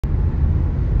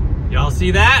Y'all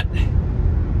see that?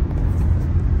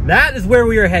 That is where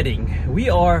we are heading.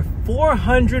 We are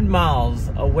 400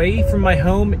 miles away from my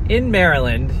home in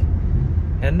Maryland.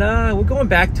 And we're going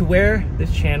back to where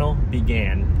this channel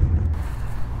began.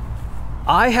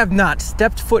 I have not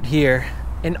stepped foot here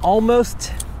in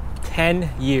almost 10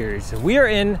 years. We are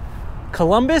in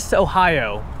Columbus,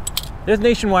 Ohio. There's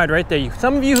Nationwide right there.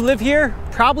 Some of you who live here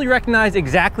probably recognize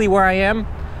exactly where I am.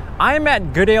 I am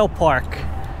at Goodale Park.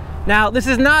 Now, this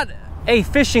is not a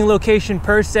fishing location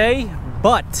per se,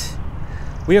 but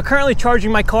we are currently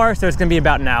charging my car, so it's gonna be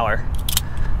about an hour.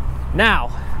 Now,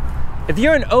 if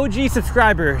you're an OG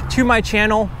subscriber to my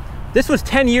channel, this was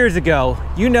 10 years ago.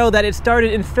 You know that it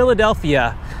started in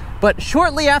Philadelphia, but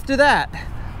shortly after that,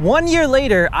 1 year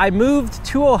later, I moved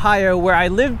to Ohio, where I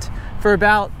lived for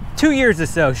about 2 years or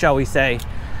so, shall we say.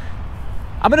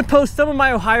 I'm gonna post some of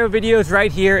my Ohio videos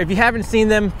right here. If you haven't seen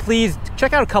them, please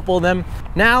check out a couple of them.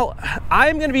 Now,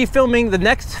 I'm gonna be filming the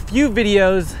next few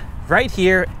videos right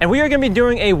here, and we are gonna be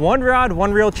doing a one rod,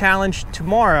 one reel challenge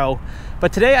tomorrow.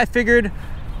 But today I figured,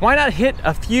 why not hit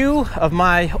a few of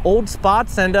my old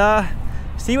spots and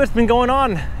see what's been going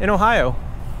on in Ohio.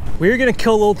 We're gonna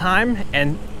kill a little time,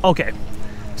 and okay,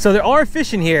 so there are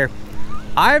fish in here.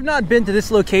 I have not been to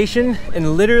this location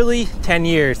in literally 10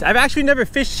 years. I've actually never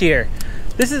fished here.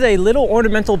 This is a little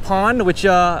ornamental pond, which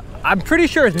I'm pretty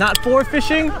sure is not for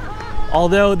fishing,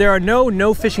 although there are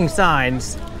no fishing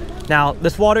signs. Now,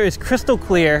 this water is crystal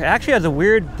clear. It actually has a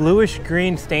weird bluish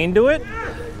green stain to it.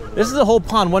 This is a whole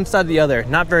pond, one side to the other,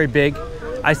 not very big.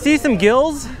 I see some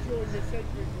gills.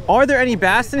 Are there any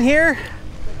bass in here?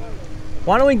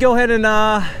 Why don't we go ahead and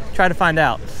try to find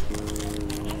out.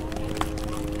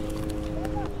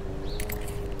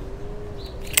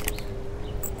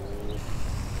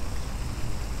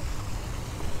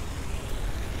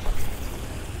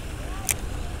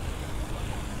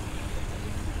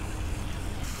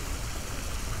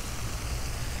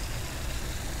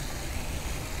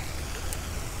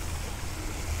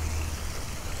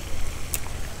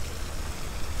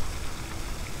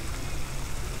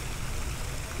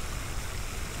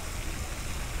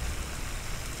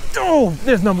 Oh,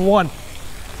 there's number one.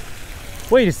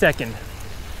 Wait a second.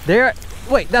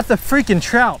 Wait, that's a freaking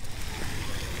trout.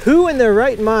 Who in their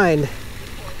right mind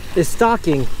is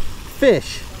stocking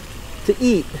fish to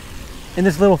eat in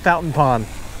this little fountain pond?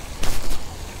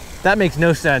 That makes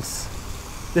no sense.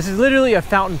 This is literally a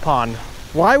fountain pond.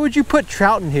 Why would you put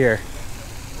trout in here?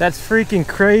 That's freaking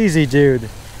crazy, dude.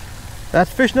 That's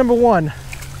fish number one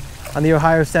on the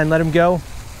Ohio send. Let him go.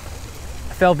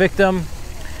 Fell victim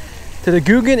to the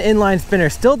Googan inline spinner.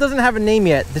 Still doesn't have a name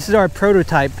yet. This is our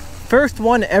prototype. First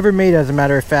one ever made, as a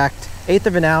matter of fact. 1/8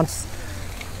 of an ounce.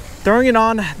 Throwing it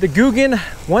on the Googan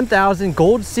 1000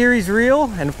 Gold Series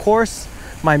reel, and of course,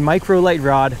 my micro light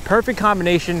rod. Perfect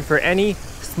combination for any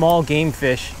small game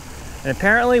fish. And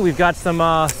apparently we've got some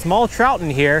small trout in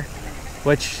here,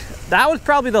 which that was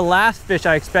probably the last fish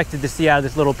I expected to see out of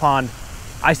this little pond.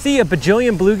 I see a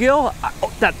bajillion bluegill.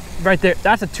 Oh, that right there,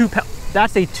 that's a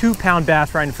 2-pound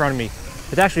bass right in front of me.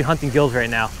 It's actually hunting gills right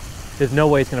now. There's no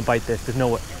way it's gonna bite this. There's no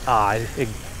way. It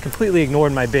completely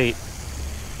ignored my bait.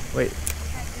 Wait.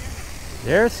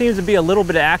 There seems to be a little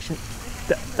bit of action.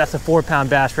 That's a 4-pound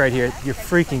bass right here. You're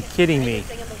freaking kidding me.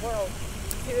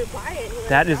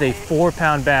 That is a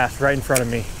 4-pound bass right in front of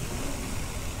me.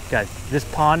 Guys, this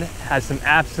pond has some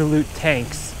absolute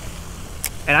tanks.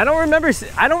 And I don't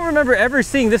remember ever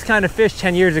seeing this kind of fish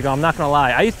 10 years ago, I'm not gonna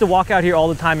lie. I used to walk out here all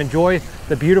the time, enjoy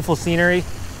the beautiful scenery,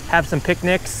 have some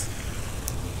picnics.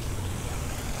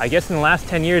 I guess in the last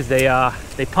 10 years, they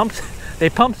pumped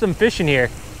some fish in here.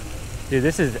 Dude,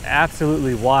 this is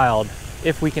absolutely wild.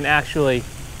 If we can actually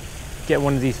get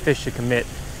one of these fish to commit.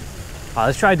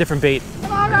 Let's try a different bait.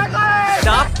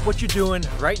 Stop what you're doing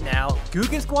right now.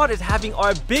 Googan Squad is having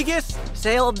our biggest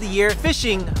sale of the year,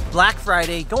 fishing Black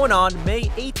Friday, going on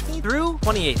May 18th through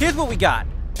 28th. Here's what we got.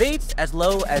 Baits as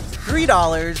low as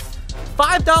 $3,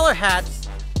 $5 hats,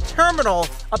 terminal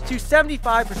up to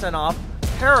 75% off,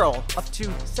 apparel up to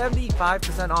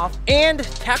 75% off, and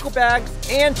tackle bags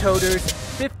and toters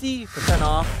 50%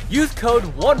 off. Use code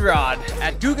ONEROD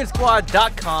at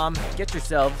googansquad.com. Get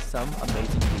yourself some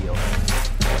amazing deals.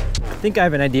 I think I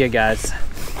have an idea, guys.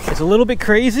 It's a little bit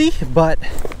crazy, but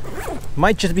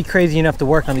might just be crazy enough to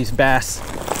work on these bass.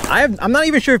 I'm not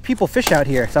even sure if people fish out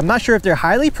here, so I'm not sure if they're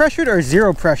highly pressured or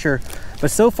zero pressure, but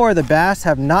so far the bass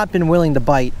have not been willing to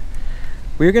bite.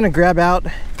 We're gonna grab out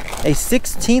a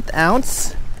 1/16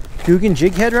 ounce Googan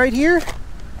jig head right here.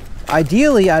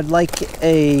 Ideally, I'd like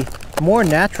a more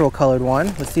natural colored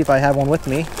one. Let's see if I have one with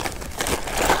me.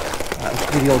 Let's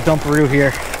do the old dumperoo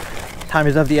here. Time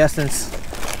is of the essence.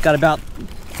 Got about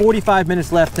 45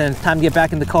 minutes left and it's time to get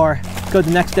back in the car, go to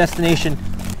the next destination.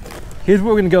 Here's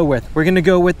what we're gonna go with. We're gonna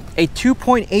go with a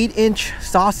 2.8 inch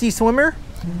saucy swimmer.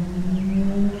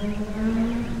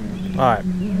 All right,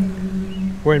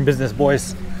 we're in business,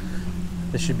 boys.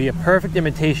 This should be a perfect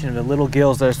imitation of the little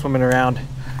gills that are swimming around.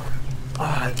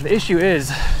 The issue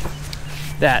is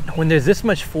that when there's this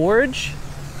much forage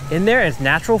in there, and it's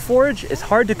natural forage, it's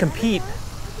hard to compete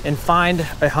and find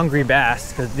a hungry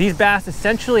bass, because these bass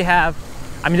essentially have,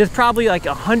 I mean, there's probably like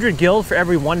 100 gills for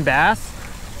every one bass.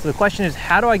 So the question is,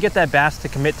 how do I get that bass to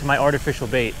commit to my artificial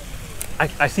bait?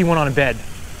 I see one on a bed.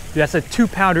 Dude, that's a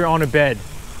 2-pounder on a bed.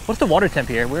 What's the water temp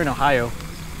here? We're in Ohio.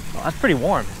 Oh, that's pretty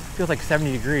warm. It feels like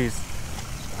 70 degrees.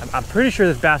 I'm pretty sure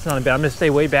this bass is on a bed. I'm gonna stay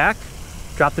way back,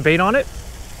 drop the bait on it.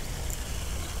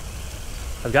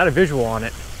 I've got a visual on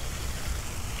it.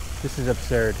 This is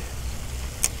absurd.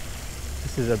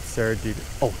 This is absurd, dude.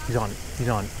 Oh, he's on it. He's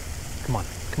on it. Come on.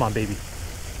 Come on, baby.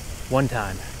 One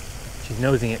time. She's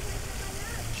nosing it.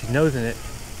 She's nosing it.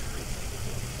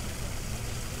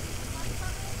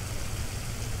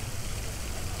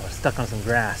 Oh, it's stuck on some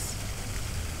grass.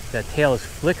 That tail is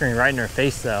flickering right in her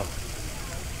face, though.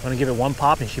 I'm gonna give it one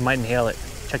pop and she might inhale it.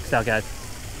 Check this out, guys.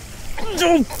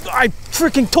 Oh, I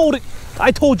freaking told it.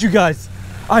 I told you guys.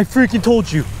 I freaking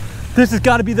told you. This has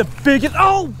got to be the biggest.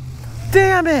 Oh,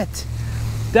 damn it.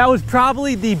 That was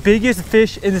probably the biggest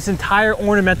fish in this entire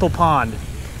ornamental pond.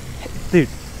 Dude,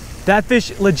 that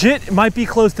fish legit might be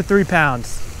close to 3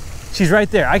 pounds. She's right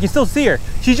there. I can still see her.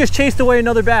 She just chased away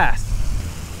another bass.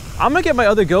 I'm gonna get my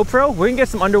other GoPro. We're gonna get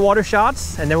some underwater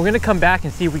shots and then we're gonna come back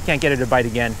and see if we can't get her to bite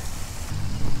again.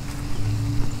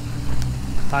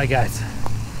 Hi guys,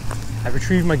 I've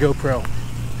retrieved my GoPro.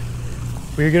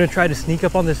 We're gonna try to sneak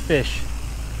up on this fish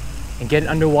and get an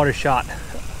underwater shot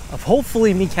of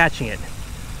hopefully me catching it.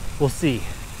 We'll see.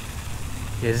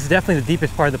 Yeah, this is definitely the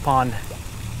deepest part of the pond.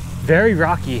 Very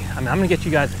rocky. I mean, I'm gonna get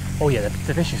you guys. Oh yeah, the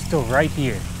fish is still right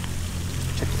here.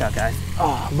 Check this out, guys.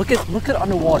 Oh, look at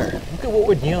underwater. Look at what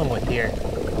we're dealing with here.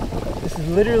 This is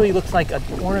literally looks like an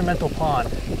ornamental pond.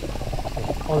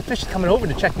 Oh, the fish is coming over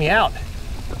to check me out.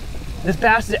 This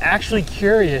bass is actually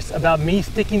curious about me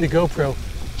sticking the GoPro.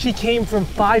 She came from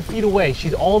 5 feet away.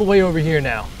 She's all the way over here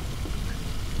now.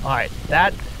 All right,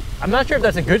 that, I'm not sure if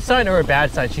that's a good sign or a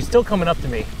bad sign. She's still coming up to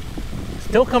me.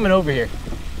 Still coming over here.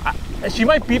 She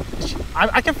might be,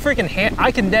 I can freaking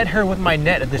I can net her with my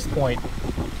net at this point.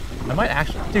 I might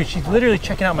actually, dude, she's literally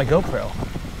checking out my GoPro.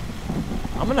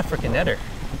 I'm gonna freaking net her.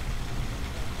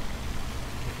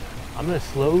 I'm gonna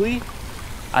slowly,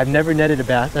 I've never netted a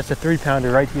bass. That's a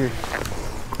 3-pounder right here.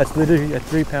 That's literally a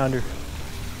 3-pounder.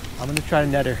 I'm gonna try to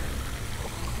net her.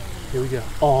 Here we go.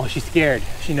 Oh, she's scared.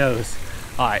 She knows.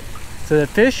 All right, so the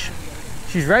fish,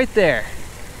 she's right there.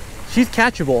 She's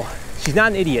catchable. She's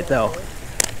not an idiot though.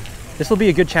 This will be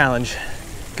a good challenge.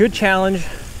 Good challenge.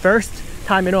 First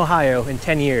time in Ohio in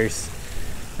 10 years.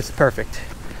 This is perfect.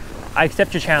 I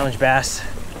accept your challenge, bass.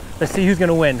 Let's see who's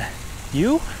gonna win.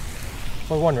 You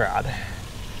or one rod?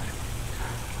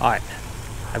 All right,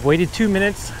 I've waited 2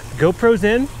 minutes. GoPro's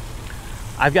in.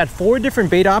 I've got 4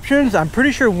 different bait options. I'm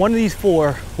pretty sure one of these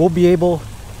 4 will be able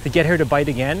to get her to bite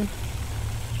again.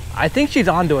 I think she's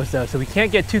onto us though, so we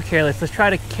can't get too careless. Let's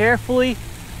try to carefully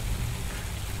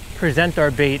present our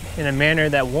bait in a manner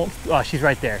that won't, oh, she's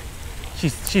right there.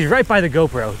 She's right by the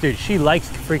GoPro. Dude, she likes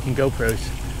freaking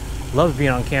GoPros. Loves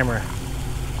being on camera.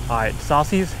 All right,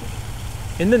 Saucy's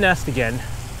in the nest again.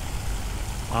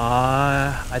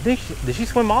 I think, did she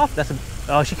swim off?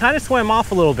 Oh, she kind of swam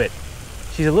off a little bit.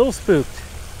 She's a little spooked.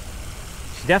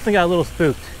 She definitely got a little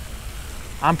spooked.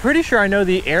 I'm pretty sure I know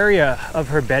the area of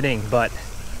her bedding, but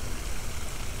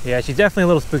yeah, she's definitely a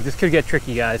little spooked. This could get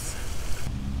tricky, guys.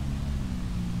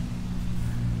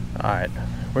 All right,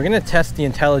 we're gonna test the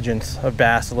intelligence of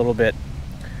bass a little bit.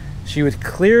 She was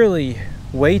clearly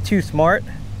way too smart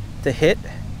to hit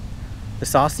the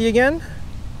Saucy again.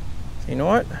 So you know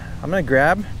what? I'm gonna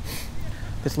grab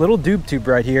this little Doob tube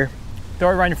right here, throw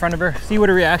it right in front of her, see what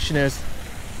her reaction is.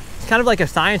 It's kind of like a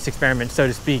science experiment, so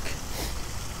to speak,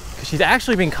 because she's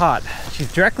actually been caught.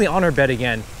 She's directly on her bed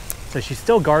again, so she's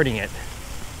still guarding it.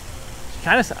 She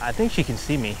kind of, I think she can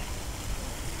see me.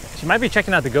 She might be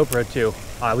checking out the GoPro too.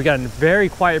 We got a very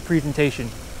quiet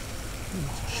presentation.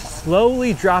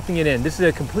 Slowly dropping it in. This is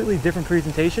a completely different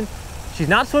presentation. She's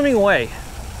not swimming away.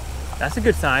 That's a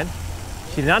good sign.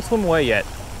 She did not swim away yet.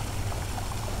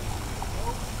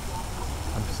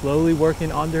 I'm slowly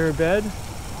working onto her bed.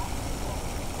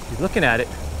 She's looking at it.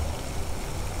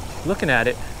 She's looking at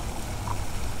it.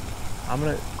 I'm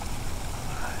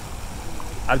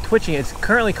twitching it. It's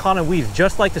currently caught in weeds,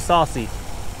 just like the Saucy.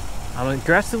 I'm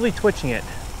aggressively twitching it.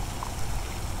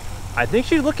 I think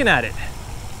she's looking at it.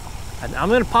 I'm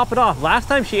gonna pop it off. Last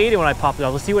time she ate it when I popped it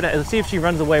off. Let's see if she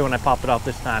runs away when I pop it off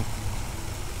this time.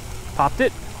 Popped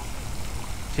it.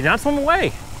 She did not swim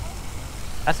away.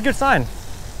 That's a good sign.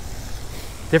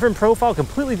 Different profile,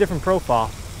 completely different profile.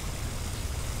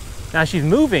 Now she's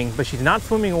moving, but she's not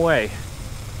swimming away.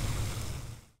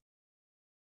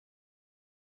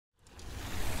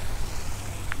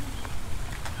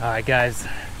 All right, guys.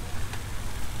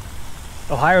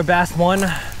 Ohio bass 1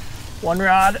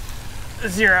 rod,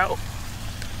 0.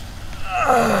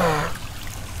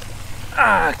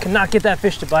 Cannot get that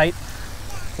fish to bite.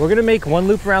 We're gonna make one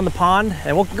loop around the pond,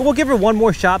 and we'll give her one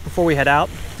more shot before we head out.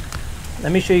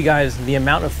 Let me show you guys the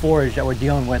amount of forage that we're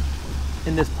dealing with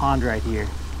in this pond right here.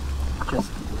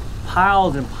 Just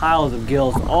piles and piles of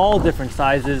gills, all different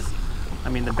sizes. I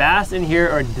mean, the bass in here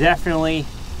are definitely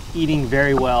eating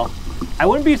very well. I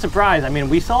wouldn't be surprised. I mean,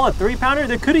 we saw a 3-pounder.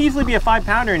 There could easily be a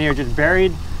 5-pounder in here just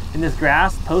buried in this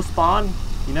grass post-spawn.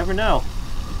 You never know.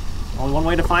 Only one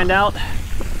way to find out.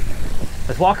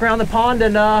 Let's walk around the pond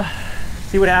and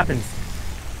see what happens.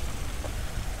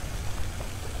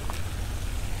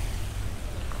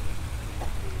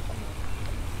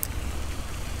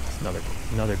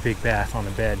 That's another big bass on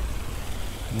the bed.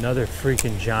 Another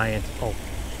freaking giant. Oh,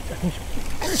 I think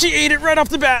she ate it right off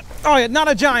the bat. Oh yeah, not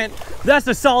a giant. That's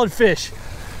a solid fish.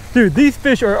 Dude, these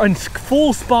fish are in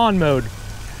full spawn mode.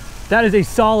 That is a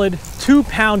solid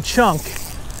 2-pound chunk.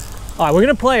 All right, we're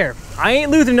gonna play her. I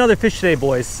ain't losing another fish today,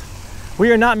 boys.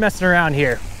 We are not messing around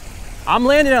here. I'm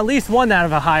landing at least one out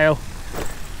of Ohio.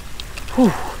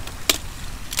 Whew.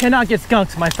 Cannot get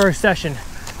skunked my first session.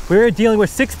 We're dealing with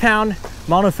 6-pound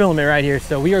monofilament right here.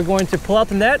 So we are going to pull out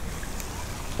the net,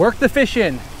 work the fish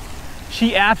in.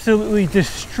 She absolutely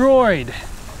destroyed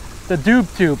the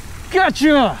Doob tube.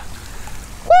 Gotcha!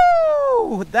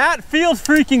 Woo! That feels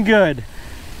freaking good.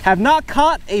 Have not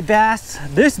caught a bass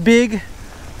this big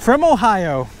from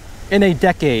Ohio in a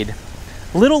decade.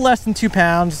 Little less than 2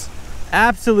 pounds.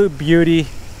 Absolute beauty.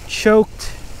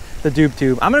 Choked the Doob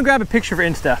tube. I'm gonna grab a picture for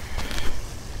Insta.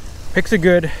 Pics are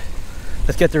good.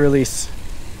 Let's get the release.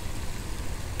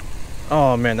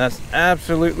 Oh man, that's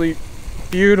absolutely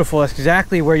beautiful. That's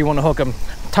exactly where you want to hook them.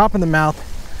 Top in the mouth.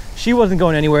 She wasn't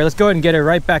going anywhere. Let's go ahead and get her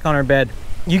right back on her bed.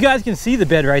 You guys can see the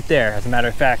bed right there, as a matter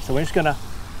of fact. So we're just gonna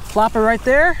flop her right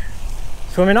there,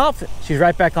 swimming off. She's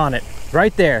right back on it,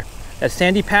 right there. That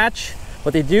sandy patch,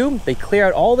 what they do, they clear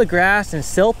out all the grass and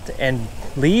silt and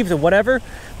leaves and whatever.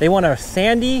 They want a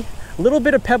sandy, little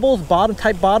bit of pebbles,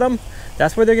 type bottom.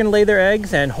 That's where they're gonna lay their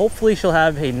eggs, and hopefully she'll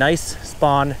have a nice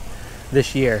spawn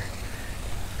this year.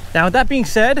 Now, with that being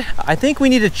said, I think we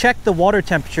need to check the water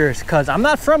temperatures because I'm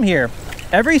not from here.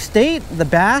 Every state, the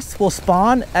bass will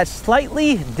spawn at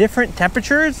slightly different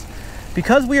temperatures.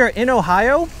 Because we are in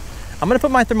Ohio, I'm gonna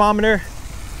put my thermometer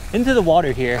into the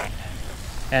water here.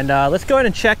 And let's go ahead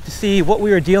and check to see what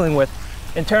we are dealing with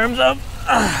in terms of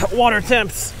water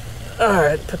temps. All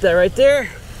right, put that right there.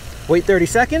 Wait 30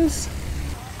 seconds.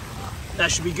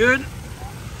 That should be good.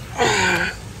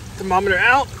 Thermometer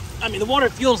out. I mean, the water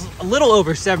feels a little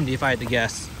over 70 if I had to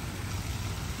guess.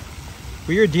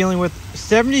 We are dealing with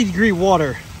 70-degree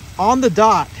water on the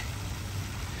dot.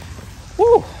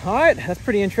 Woo, all right, that's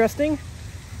pretty interesting.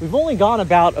 We've only gone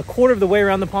about a quarter of the way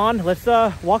around the pond. Let's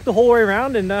walk the whole way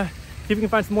around and see if we can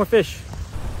find some more fish.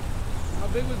 How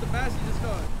big was the bass you just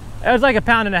caught? It was like 1.5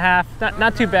 pounds.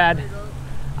 Not too bad.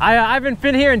 I've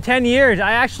been here in 10 years.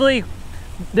 I actually,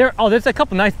 there's a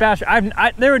couple nice bass.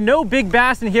 There were no big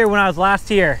bass in here when I was last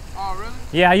here. Oh, really?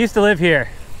 Yeah, I used to live here.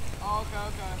 Oh,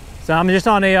 okay. So I'm just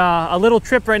on a little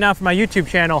trip right now for my YouTube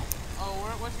channel. Oh,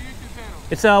 what's your YouTube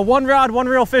channel? It's 1 rod, 1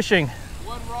 reel fishing.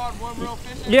 1 rod, 1 reel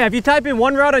fishing? Yeah, if you type in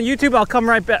 1 rod on YouTube, I'll come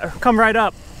right up. All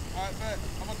right, bet.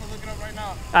 I'm about to look it up right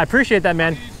now. I appreciate that,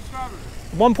 man. How many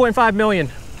subscribers? 1.5 million.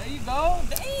 There you go.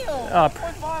 Damn.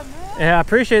 1.5 million? Yeah, I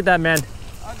appreciate that, man.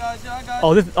 I got you.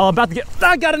 Oh, this about to get.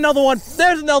 I got another one.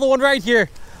 There's another one right here.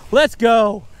 Let's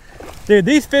go, dude.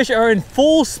 These fish are in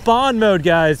full spawn mode,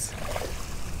 guys.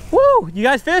 Woo! You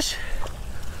guys fish?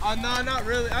 No, not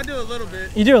really. I do a little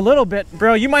bit. You do a little bit,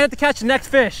 bro. You might have to catch the next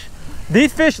fish.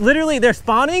 These fish, literally, they're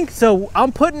spawning. So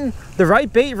I'm putting the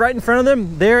right bait right in front of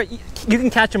them. There, you can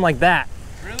catch them like that.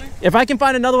 Really? If I can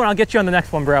find another one, I'll get you on the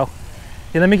next one, bro.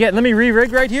 Okay, let me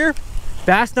re-rig right here.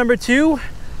 Bass number 2.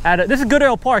 This is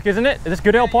Goodale Park, isn't it? Is this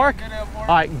Goodale Park? Goodale Park.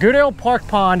 All right, Goodale Park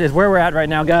Pond is where we're at right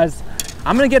now, guys.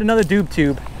 I'm gonna get another Doob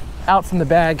tube out from the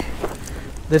bag.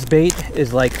 This bait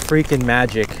is like freaking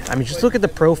magic. I mean, just look at the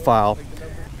profile.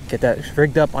 Get that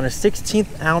rigged up on a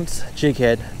 16th ounce jig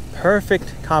head.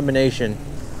 Perfect combination.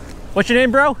 What's your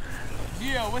name, bro?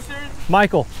 Gio, what's yours?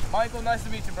 Michael. Michael, nice to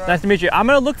meet you, bro. Nice to meet you. I'm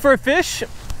gonna look for a fish.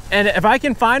 And if I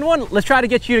can find one, let's try to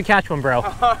get you to catch one, bro.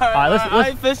 I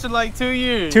ain't fished in like 2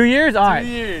 years. 2 years? All right. 2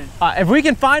 years. If we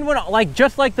can find one like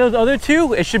just like those other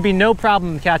two, it should be no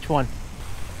problem to catch one.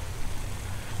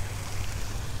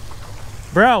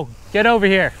 Bro, get over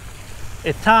here.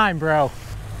 It's time, bro.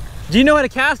 Do you know how to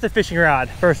cast a fishing rod,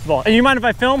 first of all? And you mind if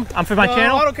I film? I'm for my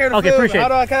channel? I don't care to okay, film. appreciate How it.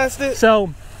 do I cast it?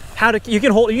 So, you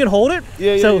can hold it?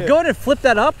 Yeah, So yeah. go ahead and flip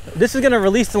that up. This is gonna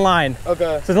release the line.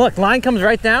 Okay. So look, line comes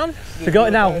right down. So go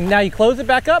now you close it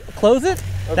back up, close it.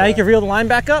 Okay. Now you can reel the line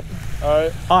back up.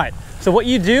 All right. So what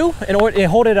you do in order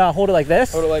and hold it like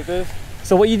this. Hold it like this.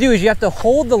 So what you do is you have to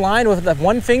hold the line with the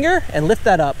one finger and lift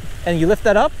that up. And you lift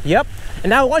that up. Yep.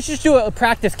 And now why don't you just do a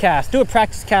practice cast? Do a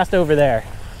practice cast over there.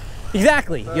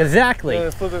 Exactly. Exactly.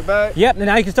 And flip it back. Yep. And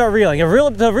now you can start reeling. And reel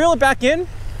it back in.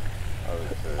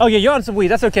 Oh yeah, you're on some weeds.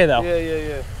 That's okay though.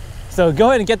 Yeah. So go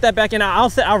ahead and get that back in.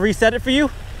 I'll reset it for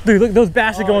you. Dude, look, those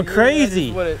bass are going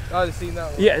crazy. I just seen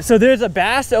that one. Yeah, so there's a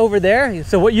bass over there.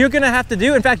 So what you're gonna have to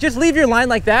do, in fact, just leave your line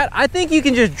like that. I think you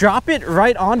can just drop it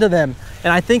right onto them,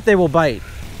 and I think they will bite.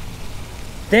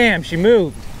 Damn, she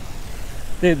moved.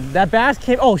 Dude, that bass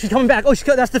came. Oh, she's coming back. Oh,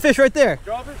 that's the fish right there.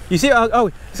 Drop it. You see?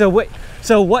 So wait.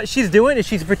 So what she's doing is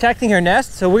she's protecting her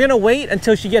nest. So we're gonna wait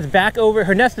until she gets back over.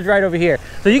 Her nest is right over here.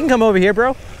 So you can come over here,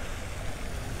 bro.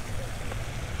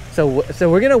 So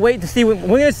we're gonna wait to see when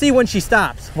we're gonna see when she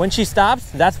stops. When she stops,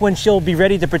 that's when she'll be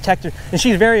ready to protect her. And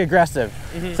she's very aggressive.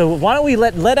 Mm-hmm. So why don't we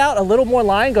let out a little more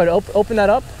line? Go to open that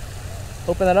up.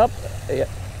 Open that up. Yeah.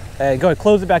 Go ahead,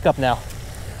 close it back up now.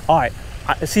 All right.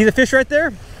 See the fish right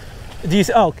there? Do you?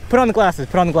 Oh, put on the glasses.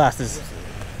 Put on the glasses.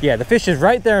 Yeah, the fish is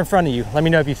right there in front of you. Let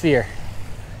me know if you see her.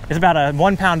 It's about a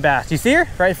 1 pound bass. You see her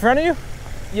right in front of you?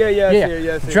 Yeah. I see her,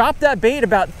 I see her. Drop that bait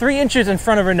about 3 inches in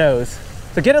front of her nose.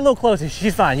 So get a little closer.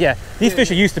 She's fine. Yeah, these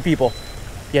fish are used to people.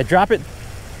 Yeah, drop it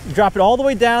all the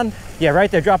way down. Yeah,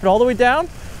 right there. Drop it all the way down,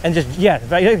 and just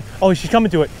right. Oh, she's coming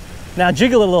to it. Now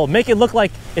jiggle it a little. Make it look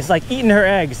like it's like eating her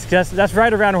eggs. That's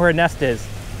right around where her nest is.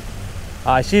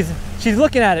 She's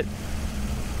looking at it.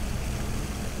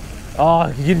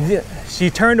 Oh, she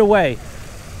turned away.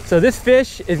 So this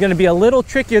fish is going to be a little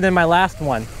trickier than my last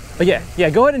one. But yeah.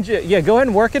 Go ahead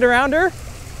and work it around her.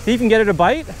 See if you can get her to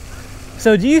bite.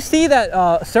 So do you see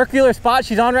that circular spot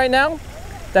she's on right now?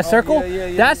 That circle?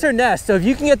 Yeah, that's her nest. So if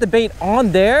you can get the bait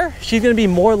on there, she's going to be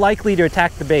more likely to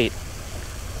attack the bait.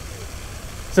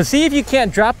 So see if you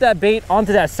can't drop that bait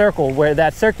onto that circle, where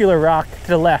that circular rock to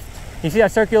the left. You see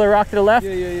that circular rock to the left?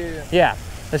 Yeah. Yeah.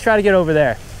 Let's try to get over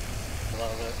there.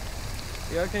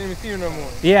 Yeah, I can't even see her no more.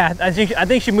 Yeah, I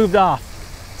think she moved off.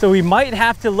 So we might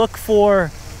have to look for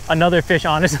another fish,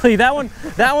 honestly. That one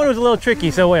was a little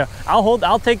tricky. So wait,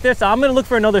 I'll take this. I'm gonna look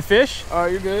for another fish. All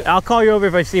right, you're good. I'll call you over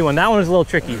if I see one. That one was a little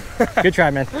tricky. Good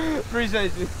try, man.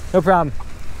 Appreciate you. No problem.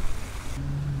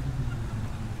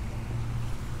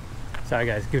 Sorry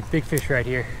guys, good big fish right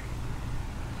here.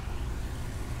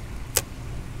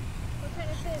 What kind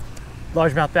of fish?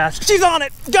 Largemouth bass. She's on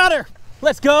it! Got her!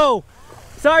 Let's go!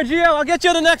 Sorry, Gio, I'll get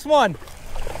you the next one.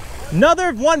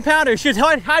 Another 1 pounder. She's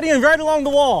hiding right along the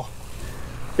wall.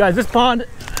 Guys, this pond,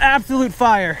 absolute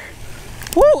fire.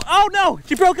 Woo! Oh no!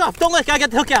 She broke off. Don't let. I got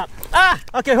the hook out. Ah!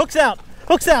 Okay, hook's out.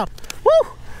 Hook's out.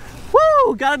 Woo!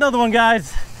 Woo! Got another one,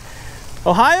 guys.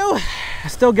 Ohio, I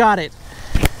still got it.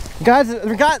 Guys,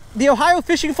 we got the Ohio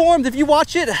Fishing Forums. If you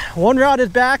watch it, one rod is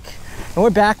back, and we're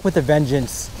back with a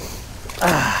vengeance.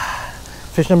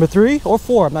 Fish number 3 or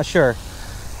 4, I'm not sure.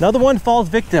 Another one falls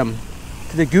victim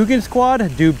to the Googan Squad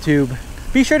Doob Tube.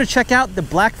 Be sure to check out the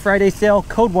Black Friday sale,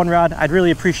 code 1rod. I'd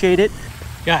really appreciate it.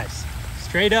 Guys,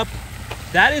 straight up,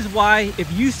 that is why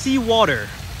if you see water,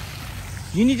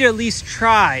 you need to at least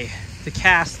try to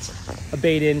cast a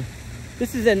bait in.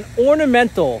 This is an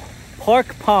ornamental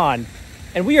park pond,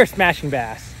 and we are smashing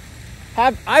bass.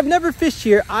 I've never fished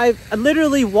here. I've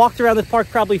literally walked around this park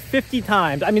probably 50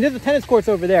 times. I mean, there's a tennis courts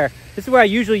over there. This is where I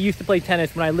usually used to play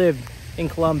tennis when I lived in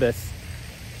Columbus.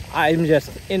 I'm just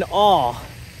in awe.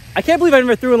 I can't believe I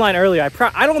never threw a line earlier.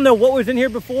 I don't know what was in here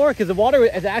before, because the water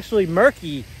is actually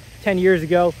murky 10 years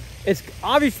ago. It's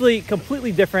obviously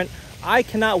completely different. I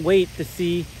cannot wait to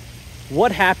see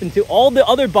what happened to all the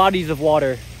other bodies of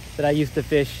water that I used to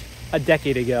fish a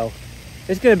decade ago.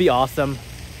 It's gonna be awesome.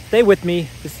 Stay with me.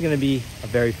 This is gonna be a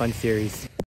very fun series.